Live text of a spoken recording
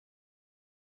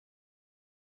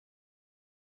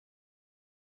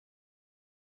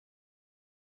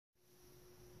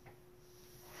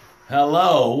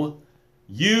Hello,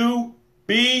 you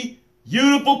be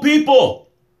beautiful people.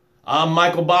 I'm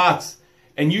Michael Botts,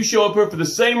 and you show up here for the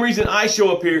same reason I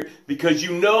show up here, because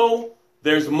you know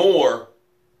there's more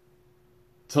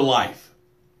to life.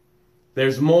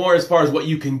 There's more as far as what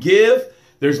you can give.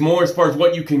 There's more as far as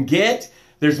what you can get.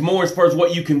 There's more as far as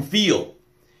what you can feel.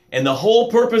 And the whole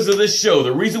purpose of this show,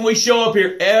 the reason we show up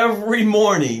here every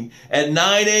morning at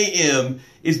 9 a.m.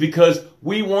 is because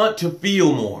we want to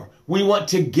feel more. We want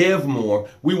to give more.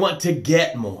 We want to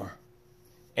get more.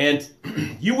 And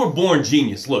you were born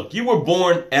genius. Look, you were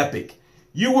born epic.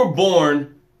 You were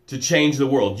born to change the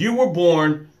world. You were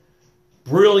born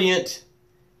brilliant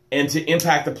and to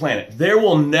impact the planet. There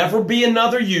will never be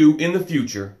another you in the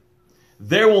future.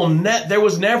 There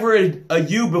was never a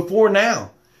you before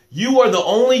now. You are the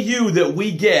only you that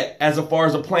we get as far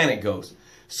as the planet goes.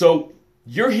 So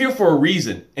you're here for a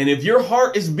reason. And if your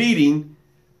heart is beating,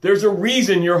 there's a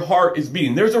reason your heart is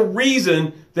beating. There's a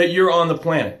reason that you're on the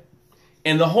planet.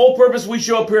 And the whole purpose we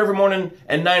show up here every morning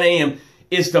at 9 a.m.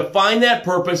 is to find that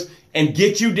purpose and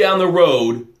get you down the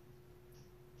road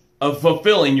of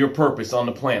fulfilling your purpose on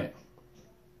the planet.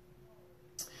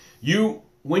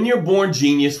 When you're born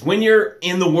genius, when you're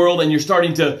in the world and you're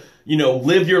starting to,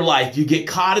 live your life, you get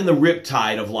caught in the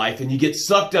riptide of life and you get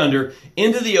sucked under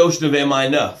into the ocean of am I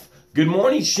enough? Good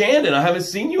morning, Shandon. I haven't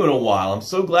seen you in a while. I'm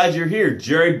so glad you're here.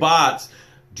 Jerry Botts.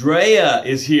 Drea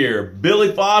is here.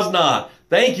 Billy Fosnot.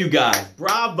 Thank you, guys.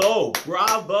 Bravo.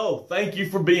 Bravo. Thank you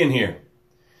for being here.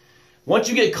 Once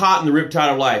you get caught in the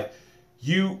riptide of life,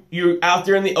 you're out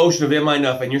there in the ocean of am I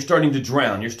enough and you're starting to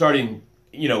drown. You're starting,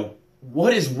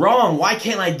 what is wrong? Why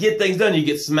can't I get things done? You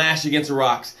get smashed against the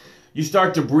rocks. You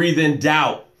start to breathe in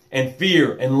doubt and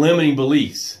fear and limiting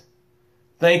beliefs.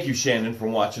 Thank you, Shannon, for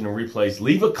watching the replays.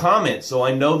 Leave a comment so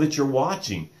I know that you're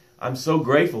watching. I'm so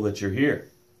grateful that you're here.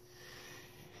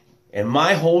 And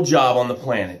my whole job on the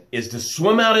planet is to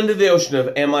swim out into the ocean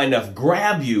of am I enough,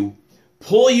 grab you,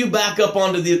 pull you back up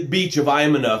onto the beach of I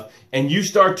am enough, and you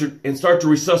start to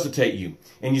resuscitate you.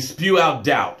 And you spew out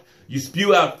doubt. You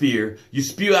spew out fear. You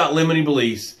spew out limiting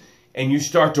beliefs. And you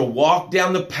start to walk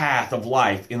down the path of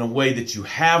life in a way that you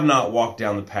have not walked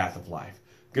down the path of life.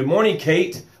 Good morning,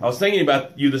 Kate. I was thinking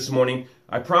about you this morning.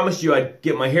 I promised you I'd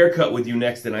get my hair cut with you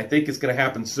next, and I think it's going to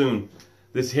happen soon.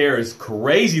 This hair is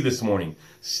crazy this morning.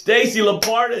 Stacy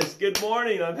Lapardis, good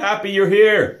morning. I'm happy you're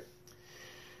here.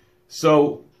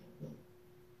 So,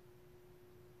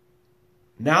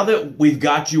 now that we've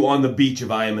got you on the beach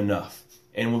of I am enough,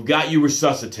 and we've got you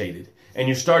resuscitated, and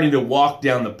you're starting to walk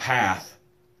down the path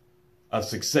of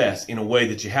success in a way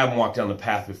that you haven't walked down the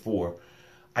path before,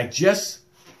 I just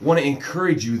want to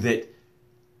encourage you that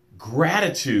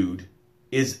gratitude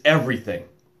is everything.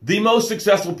 The most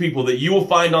successful people that you will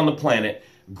find on the planet,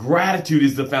 gratitude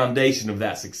is the foundation of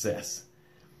that success.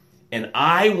 And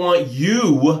I want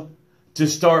you to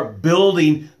start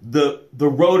building the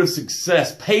road of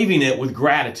success, paving it with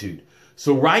gratitude.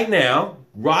 So right now,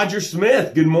 Roger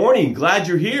Smith, good morning. Glad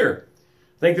you're here.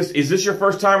 Is this your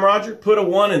first time, Roger? Put a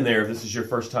 1 in there if this is your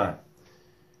first time.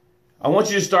 I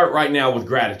want you to start right now with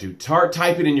gratitude.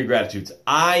 Type it in your gratitudes.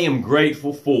 I am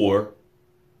grateful for,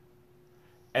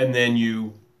 and then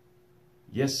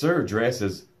yes sir, Drea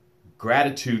says,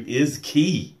 gratitude is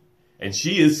key. And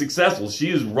she is successful. She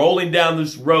is rolling down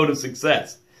this road of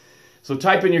success. So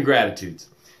type in your gratitudes.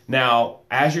 Now,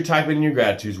 as you're typing in your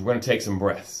gratitudes, we're going to take some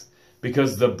breaths.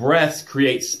 Because the breaths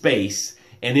create space.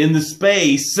 And in the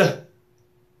space,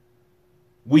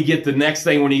 we get the next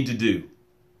thing we need to do.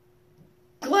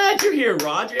 Glad you're here,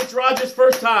 Roger. It's Roger's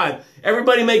first time.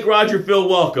 Everybody make Roger feel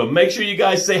welcome. Make sure you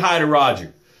guys say hi to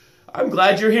Roger. I'm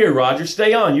glad you're here, Roger.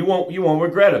 Stay on. You won't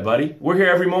regret it, buddy. We're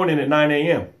here every morning at 9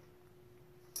 a.m.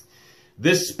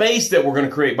 This space that we're going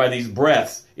to create by these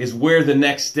breaths is where the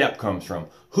next step comes from.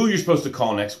 Who you're supposed to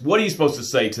call next. What are you supposed to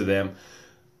say to them?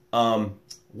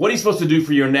 What are you supposed to do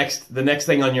for the next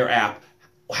thing on your app?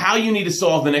 How you need to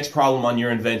solve the next problem on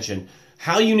your invention.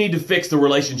 How you need to fix the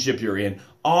relationship you're in.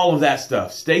 All of that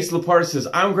stuff. Stacy Lapardis says,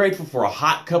 I'm grateful for a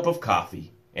hot cup of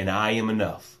coffee, and I am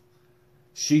enough.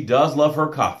 She does love her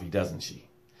coffee, doesn't she?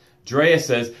 Drea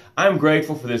says, I'm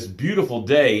grateful for this beautiful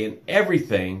day and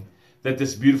everything that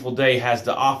this beautiful day has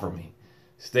to offer me.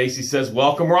 Stacy says,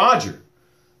 welcome, Roger.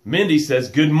 Mindy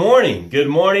says, good morning. Good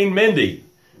morning, Mindy.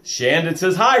 Shandon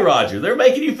says, hi, Roger. They're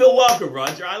making you feel welcome,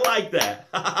 Roger. I like that.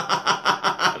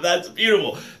 That's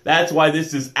beautiful. That's why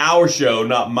this is our show,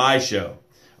 not my show.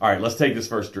 All right, let's take this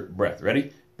first breath.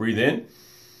 Ready? Breathe in.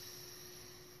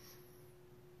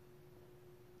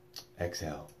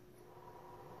 Exhale.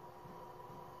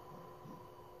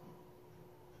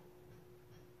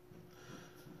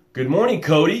 Good morning,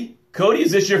 Cody. Cody,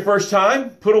 is this your first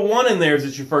time? Put a 1 in there. Is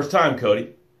this your first time,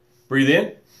 Cody? Breathe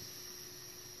in.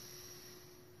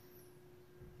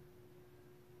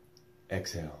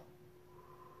 Exhale.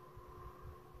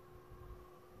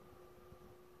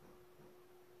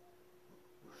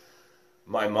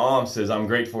 My mom says, I'm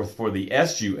grateful for the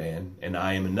S-U-N, and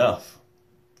I am enough.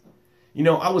 You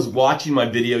know, I was watching my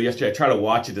video yesterday. I try to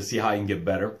watch it to see how I can get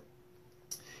better.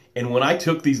 And when I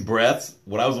took these breaths,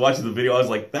 when I was watching the video, I was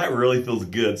like, that really feels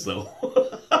good. So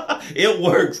it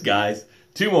works, guys.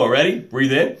 2 more. Ready?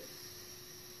 Breathe in.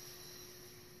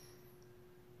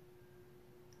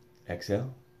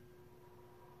 Exhale.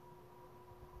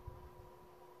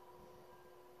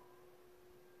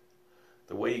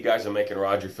 The way you guys are making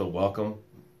Roger feel welcome,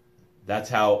 that's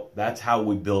how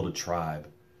we build a tribe.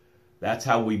 That's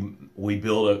how we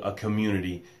build a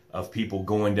community of people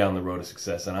going down the road of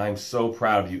success. And I'm so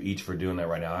proud of you each for doing that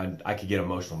right now. I could get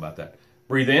emotional about that.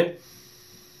 Breathe in.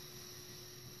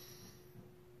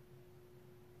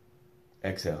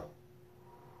 Exhale.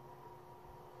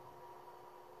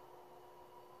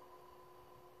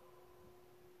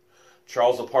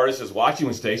 Charles Lapartis is watching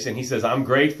with Stacy, and he says, I'm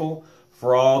grateful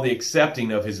for all the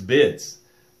accepting of his bids.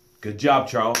 Good job,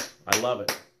 Charles. I love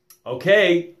it.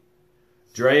 Okay.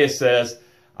 Drea says,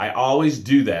 I always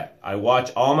do that. I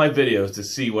watch all my videos to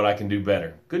see what I can do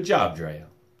better. Good job, Drea.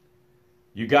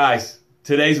 You guys,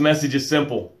 today's message is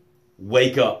simple.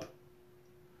 Wake up.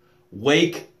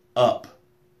 Wake up.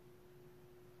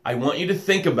 I want you to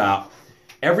think about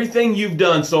everything you've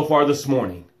done so far this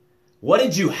morning. What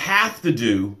did you have to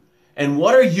do? And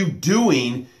what are you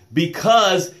doing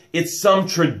because it's some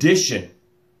tradition?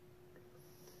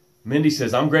 Mindy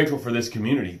says, I'm grateful for this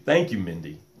community. Thank you,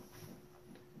 Mindy.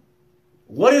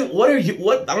 What I want you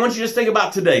to just think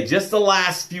about today, just the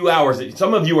last few hours.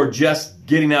 Some of you are just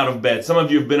getting out of bed. Some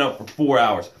of you have been up for 4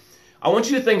 hours. I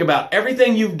want you to think about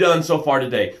everything you've done so far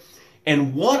today.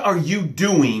 And what are you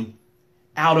doing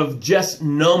out of just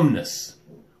numbness?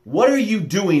 What are you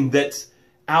doing that's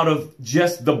out of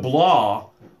just the blah,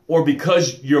 or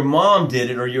because your mom did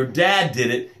it or your dad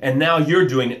did it and now you're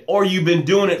doing it, or you've been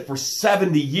doing it for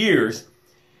 70 years?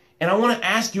 And I want to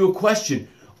ask you a question.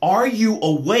 Are you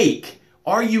awake?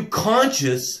 Are you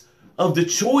conscious of the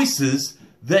choices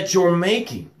that you're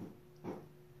making?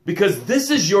 Because this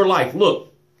is your life.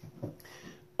 Look,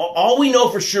 all we know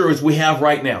for sure is we have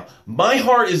right now. My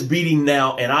heart is beating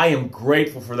now, and I am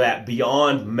grateful for that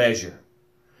beyond measure.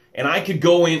 And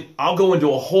I'll go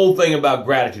into a whole thing about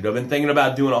gratitude. I've been thinking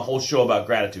about doing a whole show about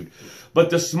gratitude.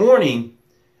 But this morning,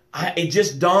 it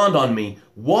just dawned on me,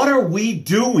 what are we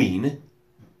doing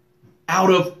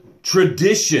out of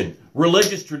tradition,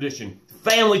 religious tradition,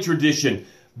 family tradition,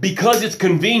 because it's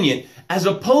convenient, as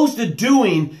opposed to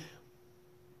doing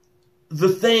the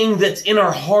thing that's in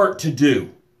our heart to do?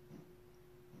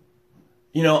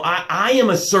 You know, I am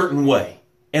a certain way.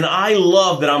 And I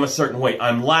love that I'm a certain way.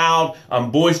 I'm loud.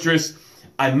 I'm boisterous.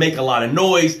 I make a lot of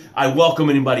noise. I welcome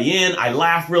anybody in. I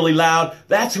laugh really loud.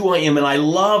 That's who I am, and I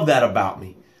love that about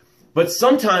me. But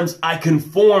sometimes I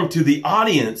conform to the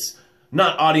audience,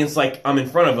 not audience like I'm in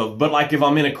front of them, but like if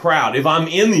I'm in a crowd, if I'm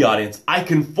in the audience, I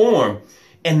conform,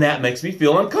 and that makes me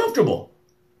feel uncomfortable.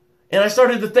 And I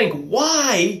started to think,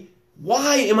 why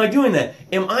am I doing that?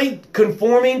 Am I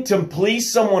conforming to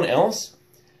please someone else?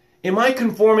 Am I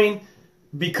conforming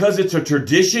because it's a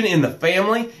tradition in the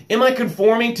family? Am I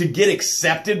conforming to get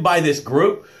accepted by this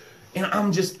group? And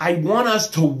I want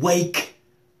us to wake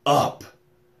up.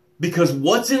 Because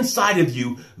what's inside of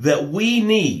you that we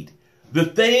need, the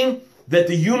thing that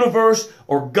the universe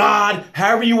or God,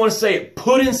 however you want to say it,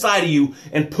 put inside of you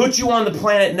and put you on the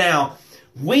planet now,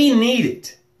 we need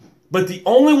it. But the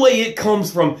only way it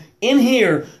comes from in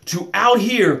here to out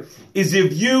here is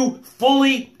if you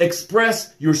fully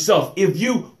express yourself. If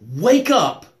you wake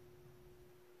up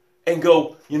and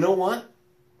go, you know what?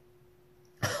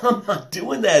 I'm not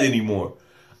doing that anymore.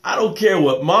 I don't care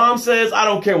what mom says. I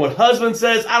don't care what husband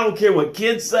says. I don't care what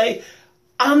kids say.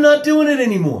 I'm not doing it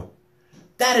anymore.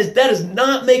 That does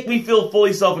not make me feel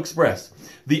fully self-expressed.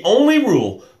 The only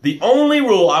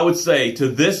rule I would say to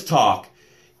this talk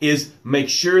is make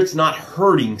sure it's not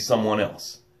hurting someone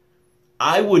else.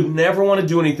 I would never want to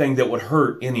do anything that would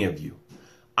hurt any of you.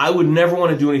 I would never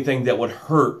want to do anything that would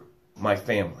hurt my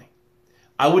family.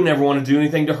 I would never want to do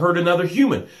anything to hurt another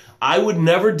human. I would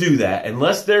never do that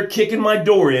unless they're kicking my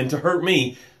door in to hurt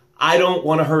me. I don't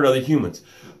want to hurt other humans.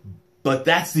 But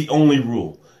that's the only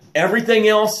rule. Everything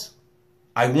else,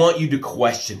 I want you to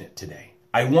question it today.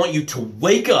 I want you to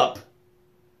wake up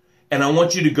and I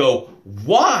want you to go,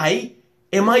 why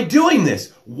am I doing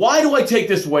this? Why do I take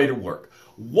this way to work?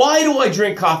 Why do I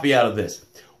drink coffee out of this?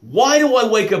 Why do I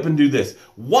wake up and do this?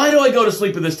 Why do I go to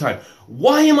sleep at this time?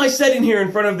 Why am I sitting here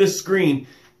in front of this screen?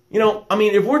 You know, I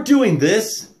mean, if we're doing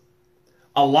this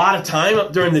a lot of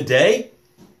time during the day,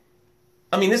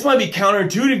 I mean, this might be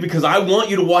counterintuitive because I want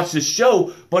you to watch this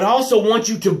show, but I also want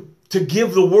you to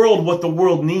give the world what the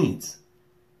world needs.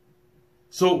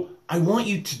 So I want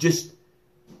you to just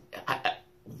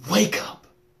wake up.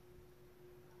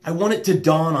 I want it to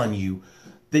dawn on you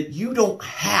that you don't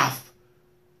have.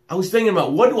 I was thinking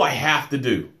about, what do I have to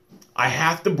do? I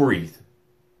have to breathe.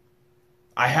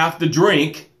 I have to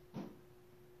drink.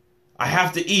 I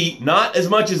have to eat, not as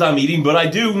much as I'm eating, but I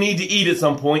do need to eat at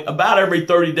some point. About every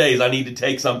 30 days, I need to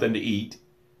take something to eat.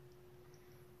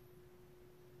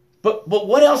 But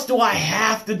what else do I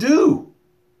have to do?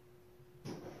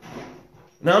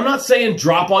 Now, I'm not saying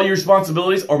drop all your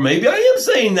responsibilities, or maybe I am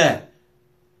saying that.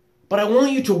 But I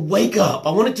want you to wake up.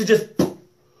 I want it to just,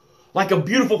 like a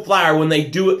beautiful flower when they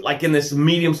do it like in this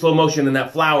medium slow motion and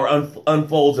that flower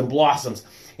unfolds and blossoms.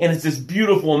 And it's this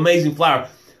beautiful, amazing flower.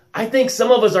 I think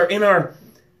some of us are in our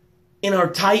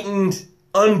tightened,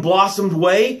 unblossomed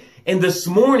way. And this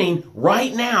morning,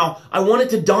 right now, I want it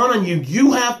to dawn on you.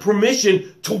 You have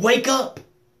permission to wake up.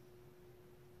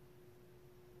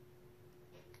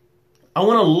 I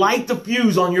want to light the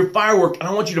fuse on your firework. And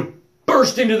I want you to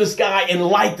burst into the sky and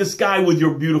light the sky with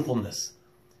your beautifulness.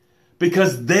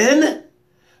 Because then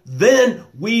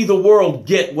we, the world,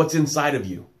 get what's inside of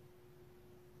you.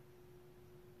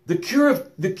 The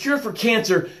cure for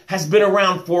cancer has been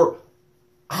around for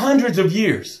hundreds of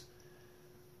years.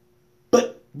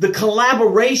 But the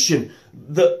collaboration,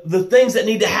 the things that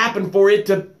need to happen for it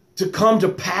to come to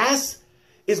pass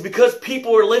is because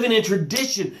people are living in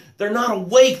tradition. They're not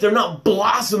awake. They're not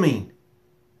blossoming.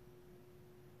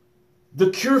 The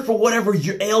cure for whatever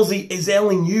is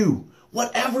ailing you,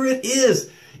 whatever it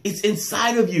is, it's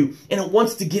inside of you and it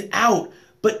wants to get out.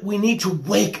 But we need to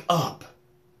wake up.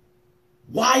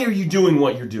 Why are you doing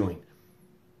what you're doing?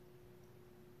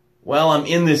 Well, I'm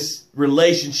in this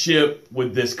relationship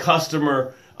with this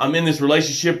customer. I'm in this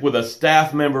relationship with a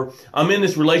staff member. I'm in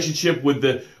this relationship with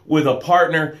a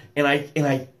partner, and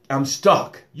I'm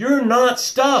stuck. You're not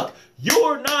stuck.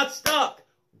 You're not stuck.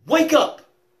 Wake up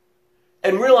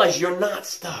and realize you're not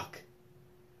stuck.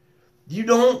 You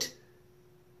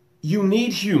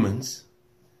need humans,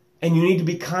 and you need to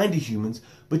be kind to humans,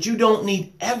 but you don't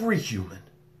need every human.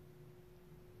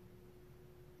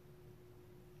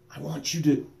 I want you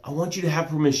to have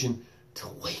permission to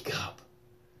wake up.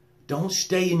 Don't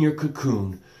stay in your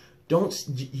cocoon.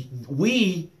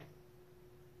 We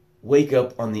wake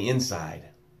up on the inside.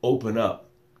 Open up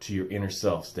to your inner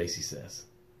self, Stacy says.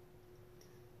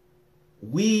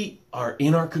 We are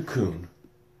in our cocoon,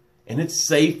 and it's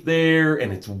safe there,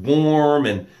 and it's warm,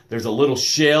 and there's a little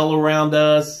shell around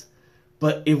us.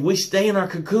 But if we stay in our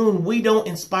cocoon, we don't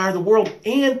inspire the world,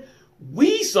 and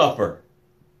we suffer.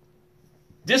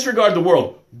 Disregard the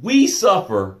world. We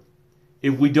suffer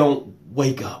if we don't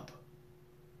wake up.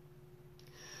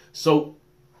 So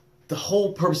the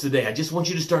whole purpose of the day, I just want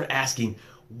you to start asking,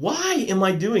 why am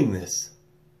I doing this?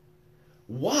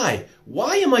 Why?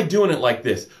 Why am I doing it like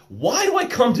this? Why do I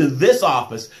come to this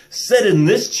office, sit in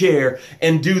this chair,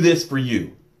 and do this for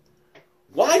you?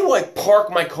 Why do I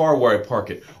park my car where I park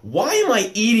it? Why am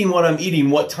I eating what I'm eating,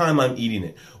 what time I'm eating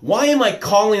it? Why am I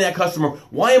calling that customer?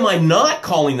 Why am I not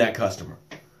calling that customer?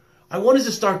 I want us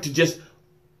to start to just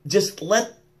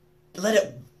let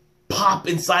it pop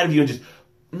inside of you and just,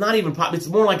 not even pop, it's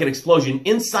more like an explosion.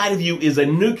 Inside of you is a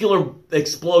nuclear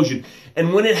explosion.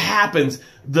 And when it happens,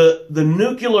 the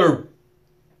nuclear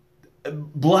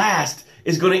blast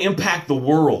is going to impact the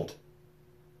world.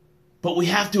 But we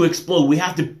have to explode. We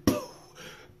have to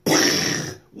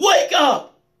wake up.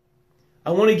 I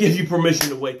want to give you permission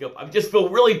to wake up. I just feel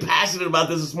really passionate about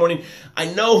this morning.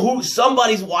 I know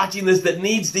somebody's watching this that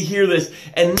needs to hear this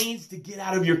and needs to get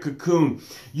out of your cocoon.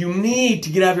 You need to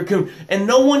get out of your cocoon. And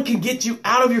no one can get you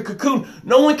out of your cocoon.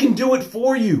 No one can do it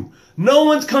for you. No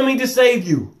one's coming to save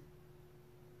you.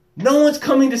 No one's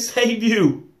coming to save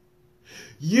you.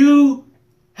 You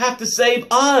have to save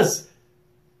us.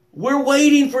 We're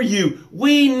waiting for you.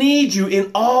 We need you in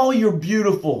all your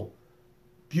beautifulness.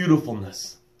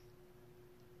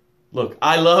 Look,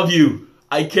 I love you.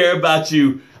 I care about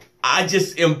you. I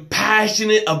just am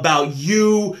passionate about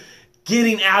you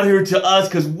getting out here to us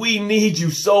because we need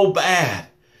you so bad.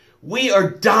 We are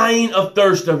dying of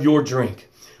thirst of your drink.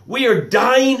 We are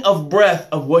dying of breath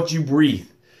of what you breathe.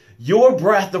 Your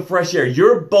breath of fresh air,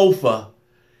 your BOFA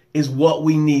is what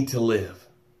we need to live.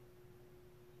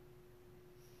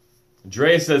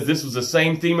 Andrea says this was the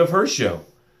same theme of her show.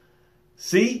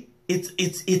 See,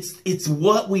 it's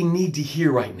what we need to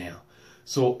hear right now.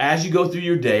 So as you go through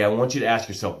your day, I want you to ask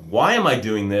yourself, why am I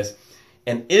doing this?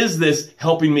 And is this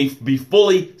helping me be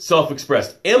fully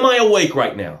self-expressed? Am I awake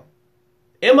right now?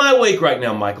 Am I awake right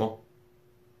now, Michael?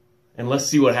 And let's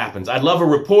see what happens. I'd love a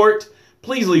report.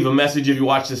 Please leave a message if you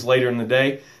watch this later in the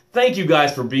day. Thank you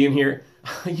guys for being here.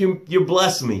 You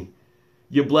bless me.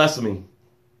 You bless me.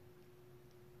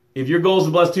 If your goal is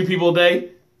to bless 2 people a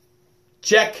day,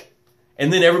 check.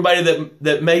 And then everybody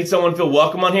that made someone feel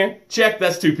welcome on here, check.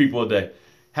 That's 2 people a day.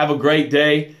 Have a great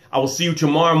day. I will see you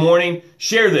tomorrow morning.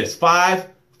 Share this. 5,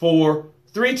 4,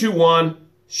 3, 2, 1.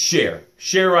 Share.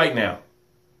 Share right now.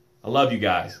 I love you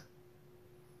guys.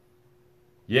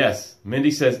 Yes,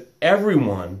 Mindy says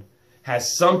everyone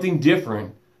has something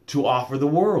different to offer the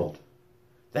world.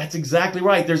 That's exactly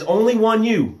right. There's only one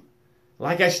you.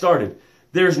 Like I started.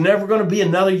 There's never going to be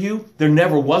another you. There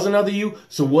never was another you.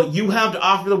 So what you have to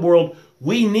offer the world,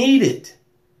 we need it.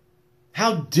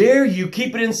 How dare you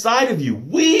keep it inside of you?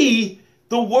 We,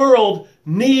 the world,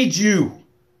 need you.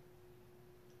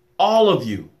 All of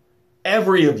you.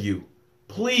 Every of you.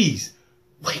 Please,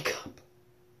 wake up.